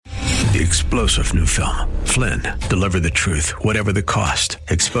The explosive new film, Flynn, deliver the truth, whatever the cost,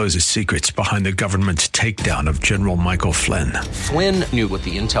 exposes secrets behind the government's takedown of General Michael Flynn. Flynn knew what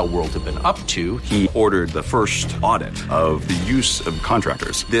the intel world had been up to. He ordered the first audit of the use of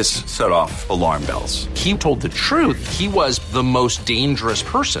contractors. This set off alarm bells. He told the truth. He was the most dangerous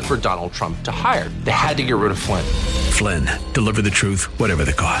person for Donald Trump to hire. They had to get rid of Flynn. Flynn, deliver the truth, whatever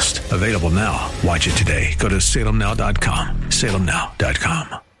the cost. Available now. Watch it today. Go to salemnow.com.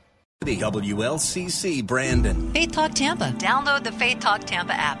 salemnow.com. The WLCC Brandon. Faith Talk Tampa. Download the Faith Talk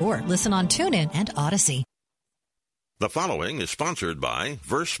Tampa app or listen on TuneIn and Odyssey. The following is sponsored by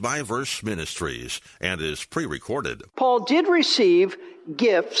Verse Ministries and is pre-recorded. Paul did receive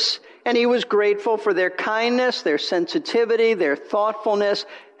gifts, and he was grateful for their kindness, their sensitivity, their thoughtfulness.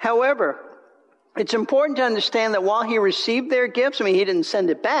 However, it's important to understand that while he received their gifts, he didn't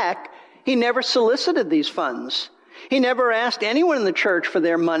send it back, he never solicited these funds. He never asked anyone in the church for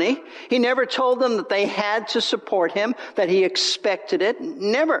their money. He never told them that they had to support him, that he expected it.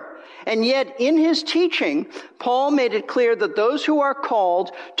 Never. And yet, in his teaching, Paul made it clear that those who are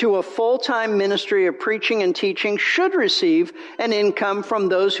called to a full-time ministry of preaching and teaching should receive an income from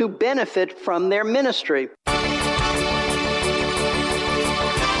those who benefit from their ministry.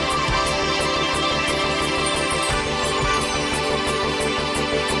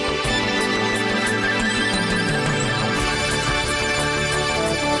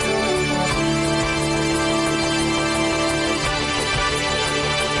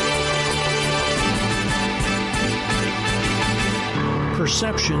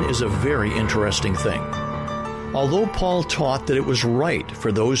 Perception is a very interesting thing. Although Paul taught that it was right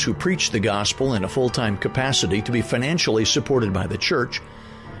for those who preach the gospel in a full-time capacity to be financially supported by the church,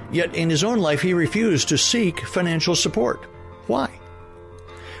 yet in his own life he refused to seek financial support. Why?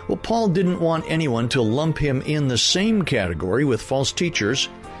 Well, Paul didn't want anyone to lump him in the same category with false teachers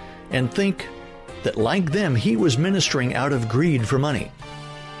and think that, like them, he was ministering out of greed for money.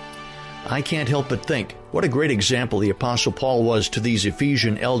 I can't help but think what a great example the Apostle Paul was to these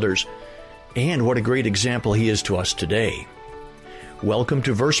Ephesian elders, and what a great example he is to us today. Welcome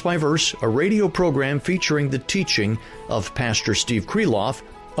to Verse by Verse, a radio program featuring the teaching of Pastor Steve Kreloff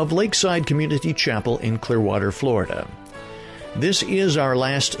of Lakeside Community Chapel in Clearwater, Florida. This is our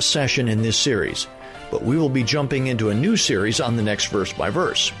last session in this series, but we will be jumping into a new series on the next Verse by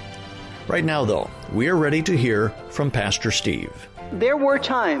Verse. Right now, though, we are ready to hear from Pastor Steve. There were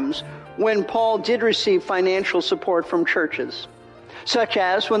times when Paul did receive financial support from churches, such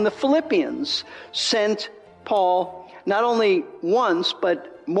as when the Philippians sent Paul not only once,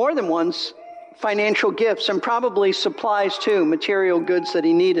 but more than once, financial gifts and probably supplies too, material goods that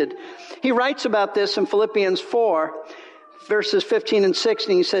he needed. He writes about this in Philippians 4, verses 15 and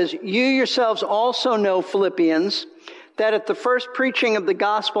 16. He says, "You yourselves also know, Philippians, that at the first preaching of the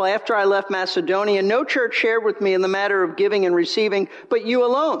gospel after I left Macedonia, no church shared with me in the matter of giving and receiving, but you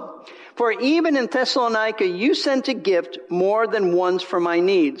alone. For even in Thessalonica, you sent a gift more than once for my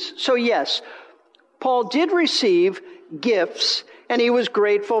needs." So yes, Paul did receive gifts, and he was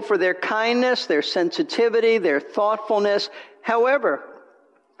grateful for their kindness, their sensitivity, their thoughtfulness. However,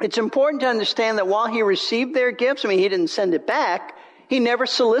 it's important to understand that while he received their gifts, he didn't send it back, he never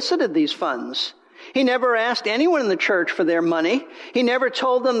solicited these funds. He never asked anyone in the church for their money. He never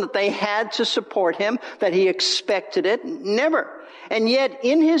told them that they had to support him, that he expected it. Never. And yet,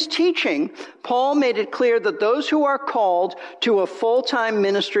 in his teaching, Paul made it clear that those who are called to a full-time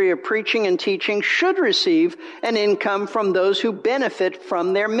ministry of preaching and teaching should receive an income from those who benefit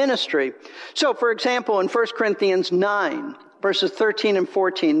from their ministry. So, for example, in 1 Corinthians 9, verses 13 and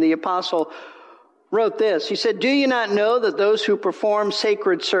 14, the apostle wrote this. He said, "Do you not know that those who perform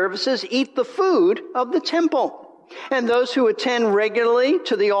sacred services eat the food of the temple, and those who attend regularly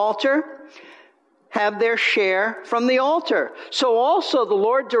to the altar have their share from the altar? So also the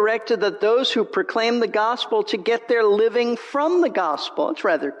Lord directed that those who proclaim the gospel to get their living from the gospel." It's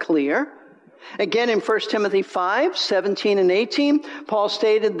rather clear. Again, in 1 Timothy 5, 17 and 18, Paul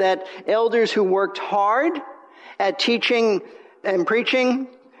stated that elders who worked hard at teaching and preaching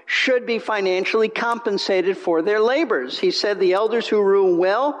should be financially compensated for their labors. He said the elders who rule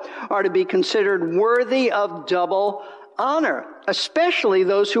well are to be considered worthy of double honor, especially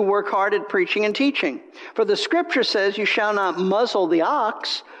those who work hard at preaching and teaching. For the scripture says, "You shall not muzzle the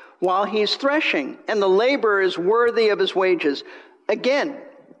ox while he is threshing, and the laborer is worthy of his wages." Again,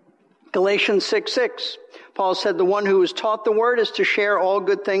 Galatians 6:6, Paul said, "The one who is taught the word is to share all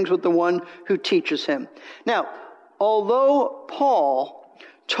good things with the one who teaches him." Now, although Paul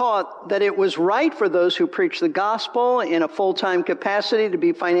taught that it was right for those who preach the gospel in a full-time capacity to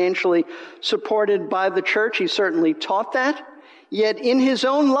be financially supported by the church, he certainly taught that. Yet in his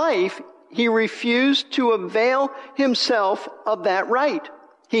own life, he refused to avail himself of that right.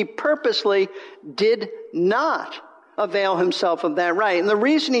 He purposely did not avail himself of that right. And the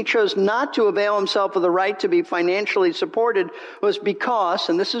reason he chose not to avail himself of the right to be financially supported was because,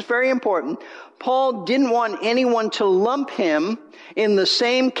 and this is very important, Paul didn't want anyone to lump him in the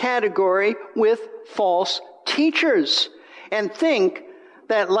same category with false teachers and think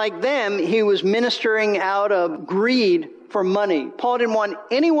that, like them, he was ministering out of greed for money. Paul didn't want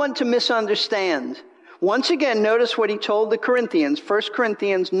anyone to misunderstand. Once again, notice what he told the Corinthians, 1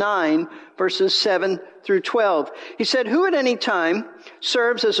 Corinthians 9, verses 7 through 12. He said, "Who at any time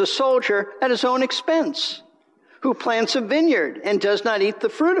serves as a soldier at his own expense? Who plants a vineyard and does not eat the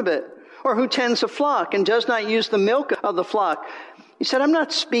fruit of it? Or who tends a flock and does not use the milk of the flock?" He said, "I'm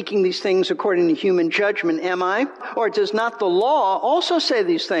not speaking these things according to human judgment, am I? Or does not the law also say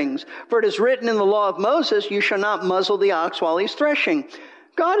these things? For it is written in the law of Moses, you shall not muzzle the ox while he's threshing.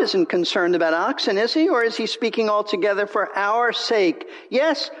 God isn't concerned about oxen, is he? Or is he speaking altogether for our sake?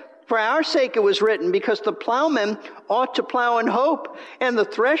 Yes, for our sake it was written, because the plowman ought to plow in hope, and the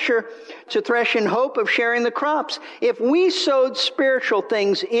thresher to thresh in hope of sharing the crops. If we sowed spiritual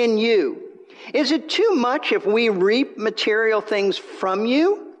things in you, is it too much if we reap material things from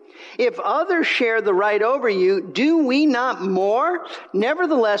you? If others share the right over you, do we not more?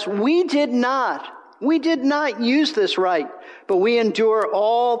 Nevertheless, we did not use this right, but we endure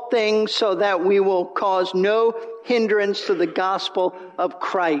all things so that we will cause no hindrance to the gospel of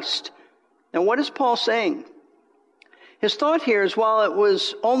Christ." Now, what is Paul saying? His thought here is, while it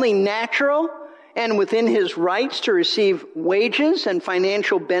was only natural and within his rights to receive wages and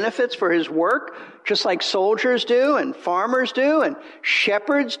financial benefits for his work, just like soldiers do and farmers do and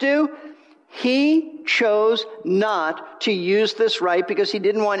shepherds do, he chose not to use this right because he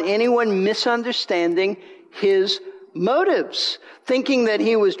didn't want anyone misunderstanding his motives, thinking that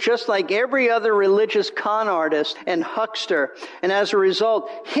he was just like every other religious con artist and huckster, and as a result,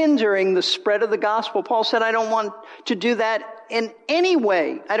 hindering the spread of the gospel. Paul said, I don't want to do that in any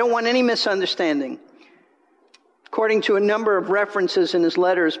way. I don't want any misunderstanding. According to a number of references in his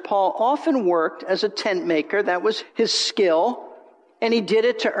letters, Paul often worked as a tent maker. That was his skill, and he did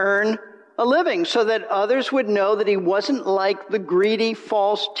it to earn a living so that others would know that he wasn't like the greedy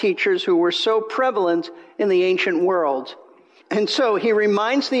false teachers who were so prevalent in the ancient world. And so he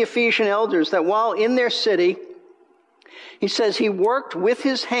reminds the Ephesian elders that while in their city, he says he worked with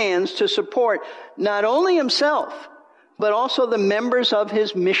his hands to support not only himself, but also the members of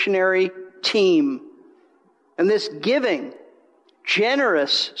his missionary team. And this giving,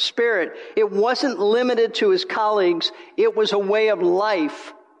 generous spirit, it wasn't limited to his colleagues. It was a way of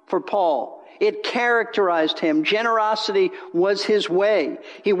life for Paul. It characterized him. Generosity was his way.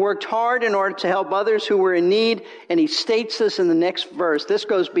 He worked hard in order to help others who were in need, and he states this in the next verse. This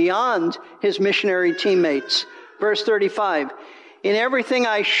goes beyond his missionary teammates. Verse 35, "In everything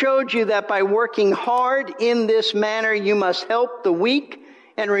I showed you that by working hard in this manner you must help the weak,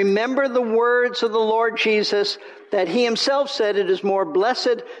 and remember the words of the Lord Jesus, that he himself said it is more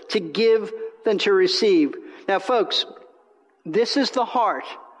blessed to give than to receive." Now, folks, this is the heart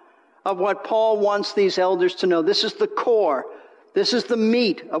of what Paul wants these elders to know. This is the core. This is the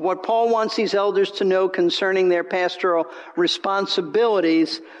meat of what Paul wants these elders to know concerning their pastoral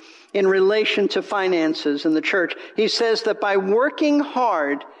responsibilities in relation to finances in the church. He says that by working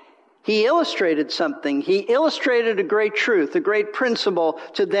hard, he illustrated something. He illustrated a great truth, a great principle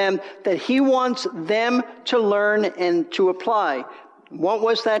to them that he wants them to learn and to apply. What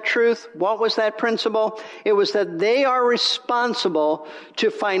was that truth? What was that principle? It was that they are responsible to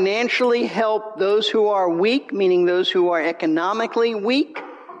financially help those who are weak, meaning those who are economically weak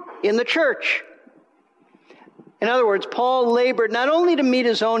in the church. In other words, Paul labored not only to meet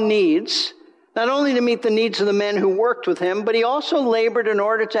his own needs, not only to meet the needs of the men who worked with him, but he also labored in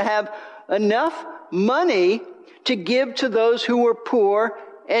order to have enough money to give to those who were poor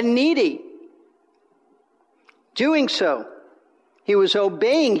and needy. Doing so, he was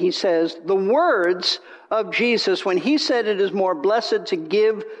obeying, he says, the words of Jesus when he said it is more blessed to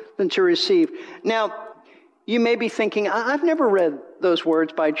give than to receive. Now, you may be thinking, I've never read those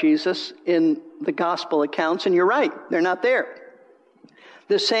words by Jesus in the gospel accounts, and you're right, they're not there.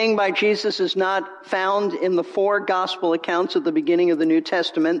 This saying by Jesus is not found in the 4 gospel accounts at the beginning of the New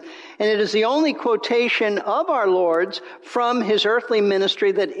Testament, and it is the only quotation of our Lord's from his earthly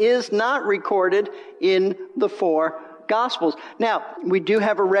ministry that is not recorded in the 4 Gospels. Now, we do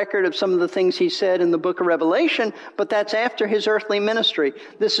have a record of some of the things he said in the book of Revelation, but that's after his earthly ministry.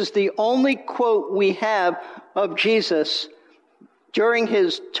 This is the only quote we have of Jesus during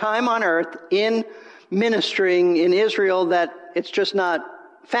his time on earth in ministering in Israel that it's just not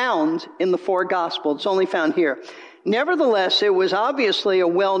found in the four Gospels. It's only found here. Nevertheless, it was obviously a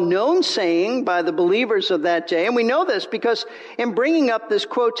well-known saying by the believers of that day. And we know this because in bringing up this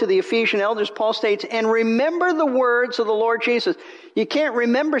quote to the Ephesian elders, Paul states, "And remember the words of the Lord Jesus." You can't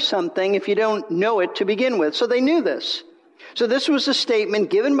remember something if you don't know it to begin with. So they knew this. So this was a statement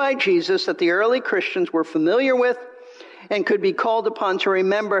given by Jesus that the early Christians were familiar with and could be called upon to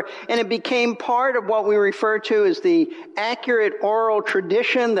remember. And it became part of what we refer to as the accurate oral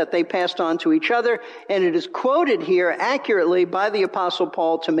tradition that they passed on to each other. And it is quoted here accurately by the Apostle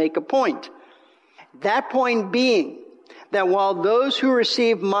Paul to make a point. That point being that while those who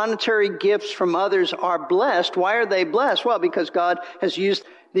receive monetary gifts from others are blessed, why are they blessed? Well, because God has used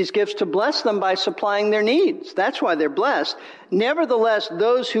these gifts to bless them by supplying their needs. That's why they're blessed. Nevertheless,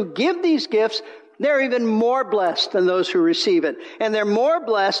 those who give these gifts, they're even more blessed than those who receive it. And they're more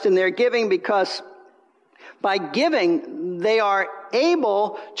blessed in their giving because by giving, they are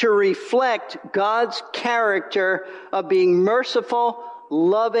able to reflect God's character of being merciful,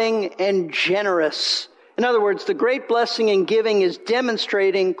 loving, and generous. In other words, the great blessing in giving is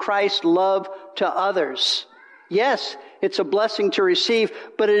demonstrating Christ's love to others. Yes, it's a blessing to receive,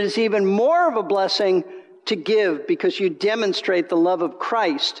 but it is even more of a blessing to give because you demonstrate the love of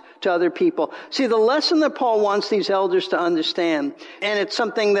Christ to other people. See, the lesson that Paul wants these elders to understand, and it's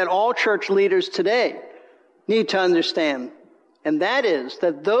something that all church leaders today need to understand, and that is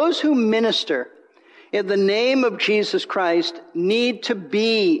that those who minister in the name of Jesus Christ need to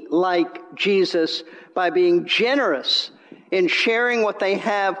be like Jesus by being generous in sharing what they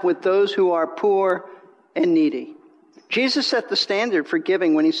have with those who are poor and needy. Jesus set the standard for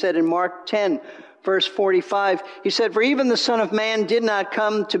giving when he said in Mark 10, verse 45, he said, "For even the Son of Man did not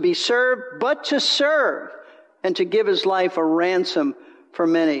come to be served, but to serve, and to give his life a ransom for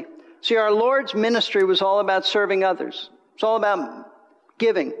many." See, our Lord's ministry was all about serving others. It's all about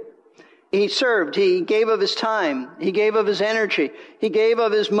giving. He served. He gave of his time. He gave of his energy. He gave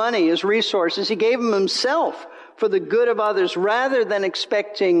of his money, his resources. He gave them himself for the good of others rather than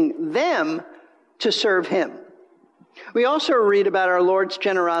expecting them to serve him. We also read about our Lord's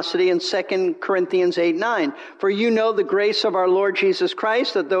generosity in 2 Corinthians 8:9. "For you know the grace of our Lord Jesus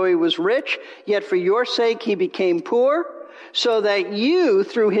Christ, that though he was rich, yet for your sake he became poor, so that you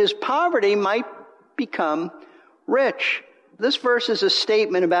through his poverty might become rich." This verse is a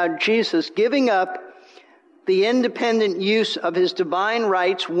statement about Jesus giving up the independent use of his divine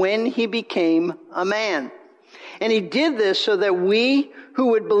rights when he became a man. And he did this so that we who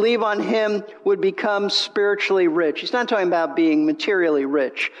would believe on him would become spiritually rich. He's not talking about being materially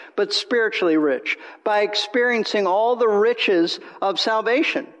rich, but spiritually rich by experiencing all the riches of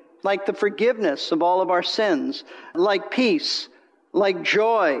salvation, like the forgiveness of all of our sins, like peace, like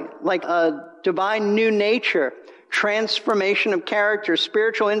joy, like a divine new nature, transformation of character,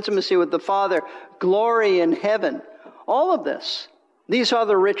 spiritual intimacy with the Father, glory in heaven. All of this. These are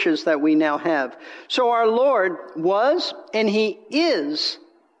the riches that we now have. So our Lord was, and he is,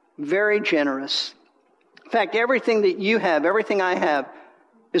 very generous. In fact, everything that you have, everything I have,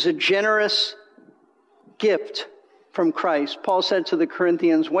 is a generous gift from Christ. Paul said to the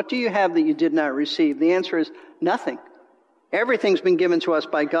Corinthians, "What do you have that you did not receive?" The answer is nothing. Everything's been given to us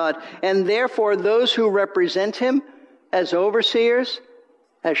by God. And therefore, those who represent him as overseers,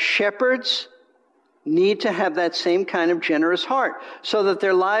 as shepherds, need to have that same kind of generous heart so that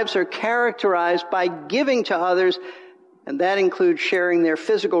their lives are characterized by giving to others, and that includes sharing their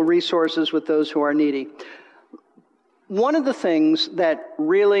physical resources with those who are needy. One of the things that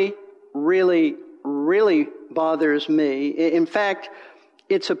really, really, really bothers me, in fact,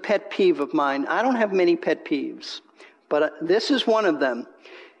 it's a pet peeve of mine. I don't have many pet peeves, but this is one of them,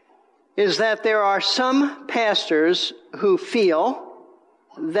 is that there are some pastors who feel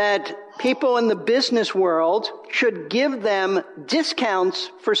that people in the business world should give them discounts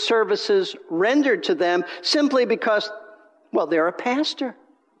for services rendered to them simply because, well, they're a pastor.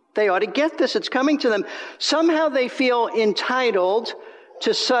 They ought to get this. It's coming to them. Somehow they feel entitled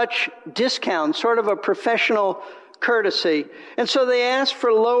to such discounts, sort of a professional courtesy. And so they ask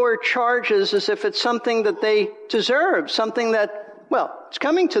for lower charges as if it's something that they deserve, something that, well, it's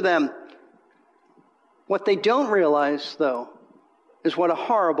coming to them. What they don't realize, though, is what a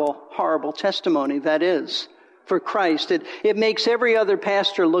horrible, horrible testimony that is for Christ. It makes every other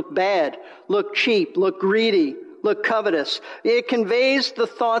pastor look bad, look cheap, look greedy, look covetous. It conveys the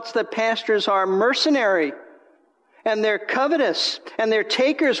thoughts that pastors are mercenary and they're covetous and they're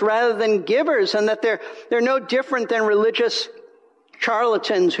takers rather than givers, and that they're no different than religious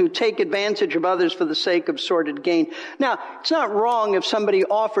charlatans who take advantage of others for the sake of sordid gain. Now, it's not wrong if somebody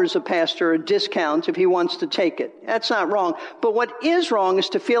offers a pastor a discount if he wants to take it. That's not wrong. But what is wrong is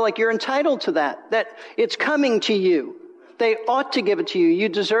to feel like you're entitled to that it's coming to you. They ought to give it to you. You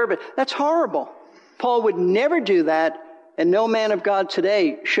deserve it. That's horrible. Paul would never do that, and no man of God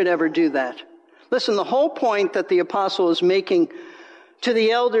today should ever do that. Listen, the whole point that the apostle is making to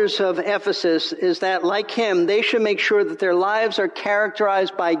the elders of Ephesus is that, like him, they should make sure that their lives are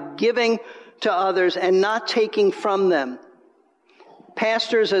characterized by giving to others and not taking from them.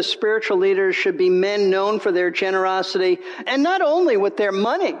 Pastors as spiritual leaders should be men known for their generosity, and not only with their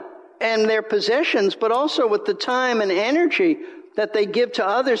money and their possessions, but also with the time and energy that they give to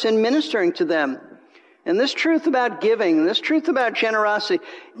others in ministering to them. And this truth about giving, this truth about generosity,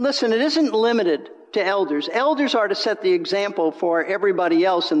 listen, it isn't limited to elders. Elders are to set the example for everybody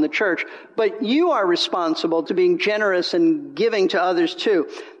else in the church, but you are responsible to being generous and giving to others too.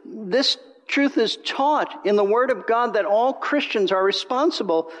 This truth is taught in the Word of God that all Christians are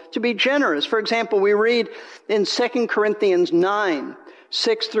responsible to be generous. For example, we read in 2 Corinthians 9,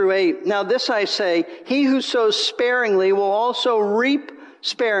 6 through 8, "Now this I say, he who sows sparingly will also reap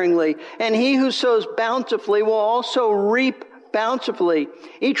sparingly, and he who sows bountifully will also reap bountifully.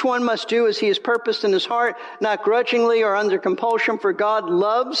 Each one must do as he has purposed in his heart, not grudgingly or under compulsion, for God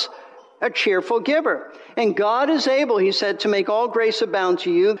loves a cheerful giver. And God is able," he said, "to make all grace abound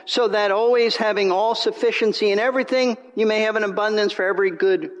to you, so that always having all sufficiency in everything, you may have an abundance for every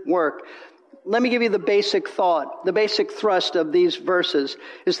good work." Let me give you the basic thought, the basic thrust of these verses,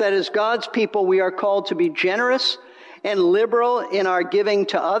 is that as God's people, we are called to be generous and liberal in our giving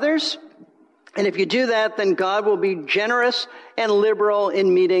to others. And if you do that, then God will be generous and liberal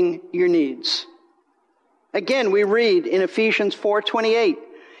in meeting your needs. Again, we read in Ephesians 4:28,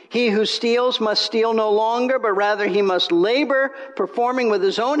 "He who steals must steal no longer, but rather he must labor, performing with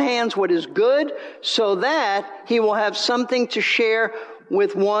his own hands what is good, so that he will have something to share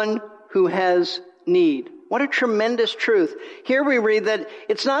with one who has need." What a tremendous truth. Here we read that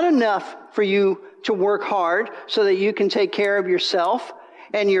it's not enough for you to work hard so that you can take care of yourself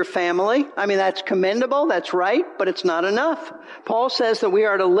and your family. I mean, that's commendable, that's right, but it's not enough. Paul says that we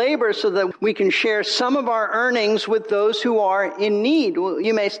are to labor so that we can share some of our earnings with those who are in need. Well,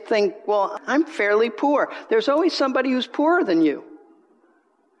 you may think, well, I'm fairly poor. There's always somebody who's poorer than you.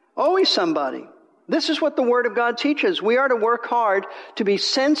 Always somebody. This is what the Word of God teaches. We are to work hard to be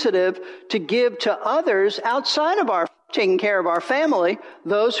sensitive to give to others outside of our taking care of our family,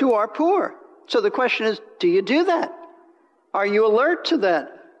 those who are poor. So the question is, do you do that? Are you alert to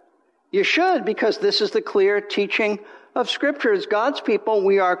that? You should, because this is the clear teaching of Scripture. As God's people,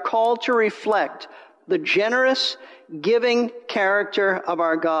 we are called to reflect the generous, giving character of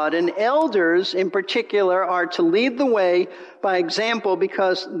our God. And elders, in particular, are to lead the way by example,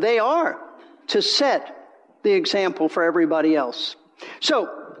 because they are to set the example for everybody else. So,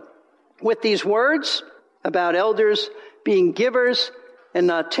 with these words about elders being givers and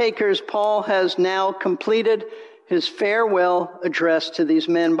not takers, Paul has now completed his farewell address to these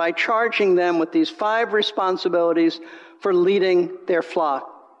men by charging them with these 5 responsibilities for leading their flock.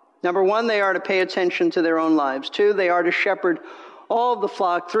 Number 1, they are to pay attention to their own lives. 2, they are to shepherd all of the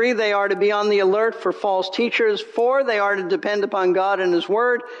flock. 3, they are to be on the alert for false teachers. 4, they are to depend upon God and His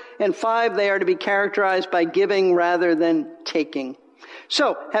Word. And 5, they are to be characterized by giving rather than taking.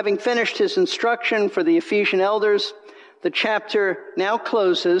 So, having finished his instruction for the Ephesian elders, the chapter now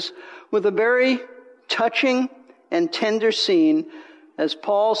closes with a very touching and tender scene as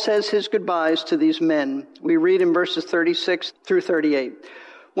Paul says his goodbyes to these men. We read in verses 36 through 38.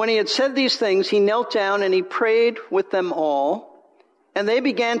 "When he had said these things, he knelt down and he prayed with them all. And they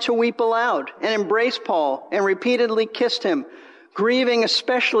began to weep aloud and embraced Paul and repeatedly kissed him, grieving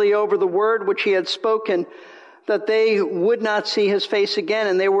especially over the word which he had spoken, that they would not see his face again,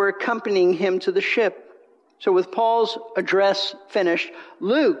 and they were accompanying him to the ship." So with Paul's address finished,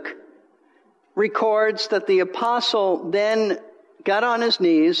 Luke records that the apostle then got on his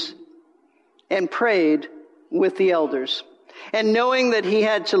knees and prayed with the elders. And knowing that he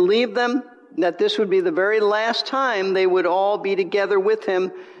had to leave them, that this would be the very last time they would all be together with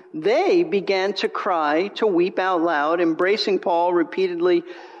him, they began to cry, to weep out loud, embracing Paul, repeatedly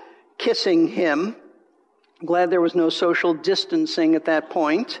kissing him. I'm glad there was no social distancing at that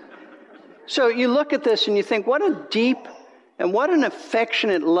point. So you look at this and you think, what a deep and what an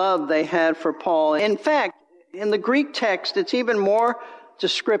affectionate love they had for Paul. In fact, in the Greek text, it's even more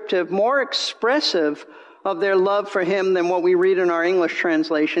descriptive, more expressive of their love for him than what we read in our English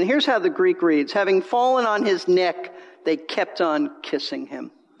translation. Here's how the Greek reads: "Having fallen on his neck, they kept on kissing him."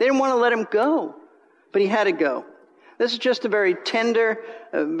 They didn't want to let him go, but he had to go. This is just a very tender,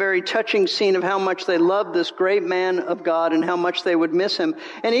 very touching scene of how much they loved this great man of God and how much they would miss him.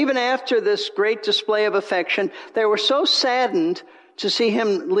 And even after this great display of affection, they were so saddened to see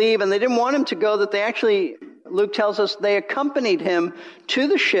him leave, and they didn't want him to go, that they actually, Luke tells us, they accompanied him to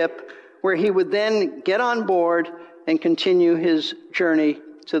the ship where he would then get on board and continue his journey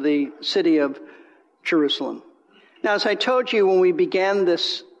to the city of Jerusalem. Now, as I told you when we began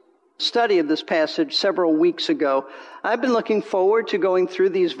this study of this passage several weeks ago, I've been looking forward to going through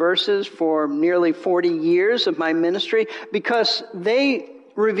these verses for nearly 40 years of my ministry because they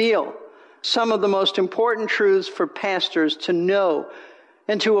reveal some of the most important truths for pastors to know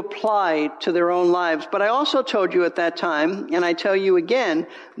and to apply to their own lives. But I also told you at that time, and I tell you again,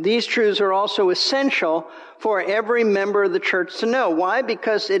 these truths are also essential for every member of the church to know. Why?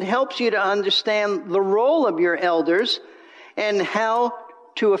 Because it helps you to understand the role of your elders and how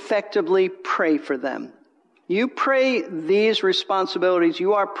to effectively pray for them. You pray these responsibilities,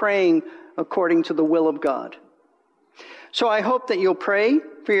 you are praying according to the will of God. So I hope that you'll pray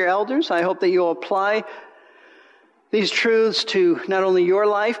for your elders. I hope that you'll apply these truths to not only your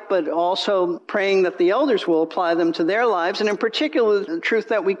life, but also praying that the elders will apply them to their lives. And in particular, the truth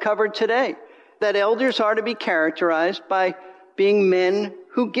that we covered today, that elders are to be characterized by being men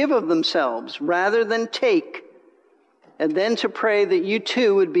who give of themselves rather than take. And then to pray that you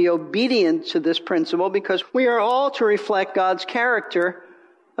too would be obedient to this principle, because we are all to reflect God's character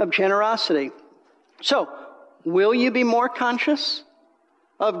of generosity. So, will you be more conscious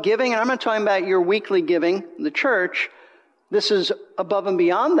of giving? And I'm not talking about your weekly giving, the church. This is above and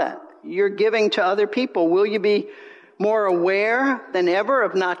beyond that. You're giving to other people. Will you be more aware than ever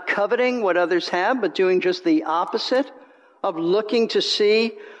of not coveting what others have, but doing just the opposite, of looking to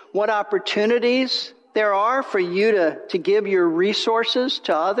see what opportunities there are for you to give your resources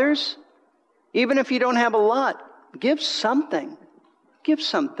to others? Even if you don't have a lot, give something. Give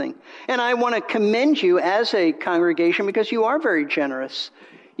something. And I want to commend you as a congregation because you are very generous.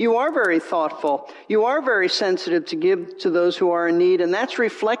 You are very thoughtful. You are very sensitive to give to those who are in need. And that's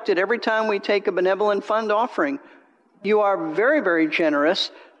reflected every time we take a benevolent fund offering. You are very, very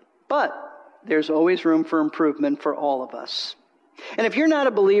generous, but there's always room for improvement for all of us. And if you're not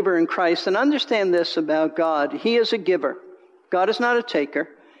a believer in Christ, then understand this about God. He is a giver. God is not a taker.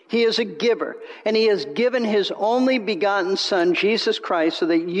 He is a giver. And He has given His only begotten Son, Jesus Christ, so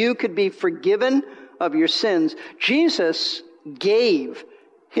that you could be forgiven of your sins. Jesus gave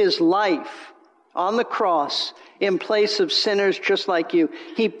His life on the cross in place of sinners just like you.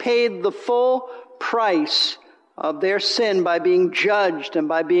 He paid the full price of their sin by being judged and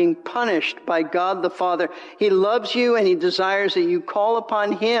by being punished by God the Father. He loves you and He desires that you call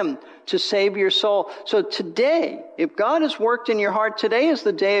upon Him to save your soul. So today, if God has worked in your heart, today is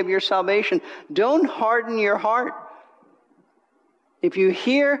the day of your salvation. Don't harden your heart. If you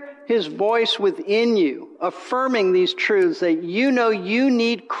hear His voice within you, affirming these truths that you know you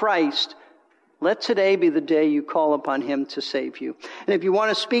need Christ, let today be the day you call upon Him to save you. And if you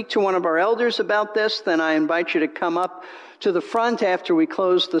want to speak to one of our elders about this, then I invite you to come up to the front after we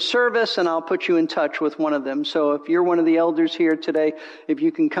close the service, and I'll put you in touch with one of them. So if you're one of the elders here today, if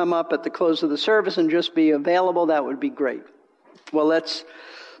you can come up at the close of the service and just be available, that would be great. Well, let's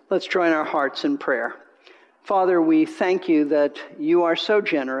join our hearts in prayer. Father, we thank you that you are so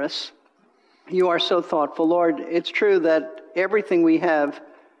generous. You are so thoughtful. Lord, it's true that everything we have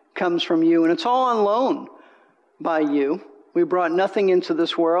comes from you, and it's all on loan by you. We brought nothing into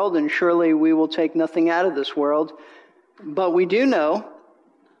this world, and surely we will take nothing out of this world. But we do know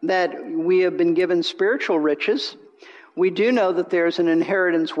that we have been given spiritual riches. We do know that there's an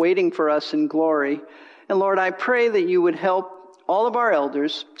inheritance waiting for us in glory. And Lord, I pray that you would help all of our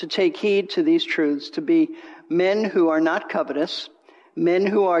elders to take heed to these truths, to be men who are not covetous, men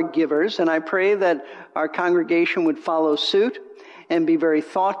who are givers. And I pray that our congregation would follow suit and be very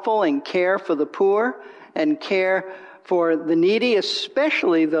thoughtful and care for the poor and care for the needy,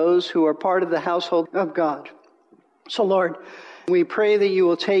 especially those who are part of the household of God. So Lord, we pray that you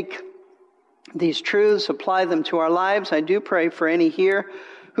will take these truths, apply them to our lives. I do pray for any here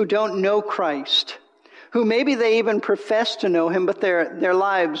who don't know Christ, who maybe they even profess to know Him, but their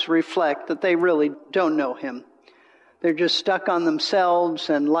lives reflect that they really don't know Him. They're just stuck on themselves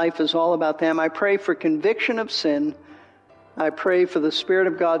and life is all about them. I pray for conviction of sin. I pray for the Spirit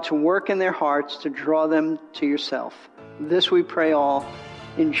of God to work in their hearts to draw them to yourself. This we pray all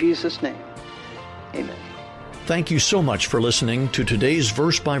in Jesus' name. Amen. Thank you so much for listening to today's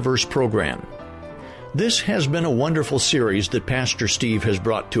verse-by-verse program. This has been a wonderful series that Pastor Steve has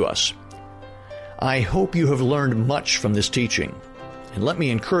brought to us. I hope you have learned much from this teaching. And let me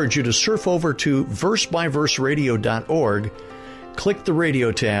encourage you to surf over to versebyverseradio.org, click the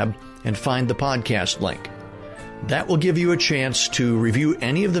radio tab, and find the podcast link. That will give you a chance to review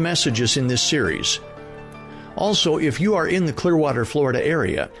any of the messages in this series. Also, if you are in the Clearwater, Florida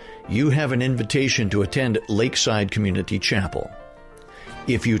area, you have an invitation to attend Lakeside Community Chapel.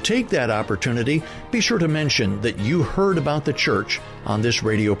 If you take that opportunity, be sure to mention that you heard about the church on this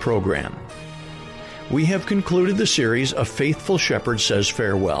radio program. We have concluded the series A Faithful Shepherd Says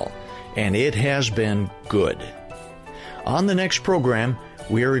Farewell, and it has been good. On the next program,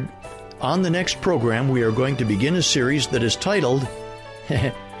 we are going to begin a series that is titled,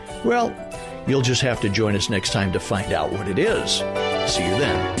 well, you'll just have to join us next time to find out what it is. See you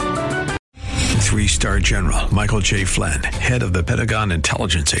then. 3-star General Michael J. Flynn, head of the Pentagon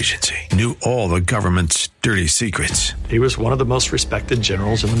Intelligence Agency, knew all the government's dirty secrets. He was one of the most respected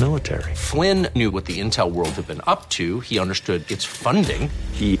generals in the military. Flynn knew what the intel world had been up to. He understood its funding.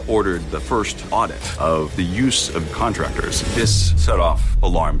 He ordered the first audit of the use of contractors. This set off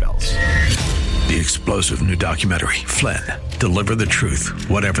alarm bells. The explosive new documentary, Flynn, Deliver the Truth,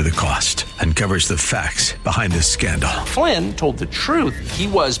 Whatever the Cost, uncovers the facts behind this scandal. Flynn told the truth. He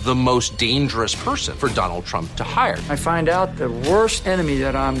was the most dangerous person for Donald Trump to hire. I find out the worst enemy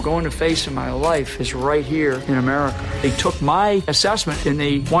that I'm going to face in my life is right here in America. They took my assessment and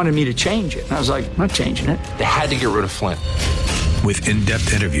they wanted me to change it. And I was like, I'm not changing it. They had to get rid of Flynn. With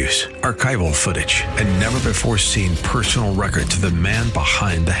in-depth interviews, archival footage, and never-before-seen personal records of the man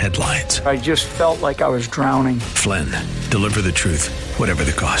behind the headlines. I just felt like I was drowning. Flynn, Deliver the Truth, Whatever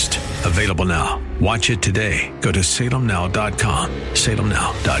the Cost. Available now. Watch it today. Go to salemnow.com.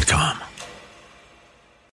 salemnow.com.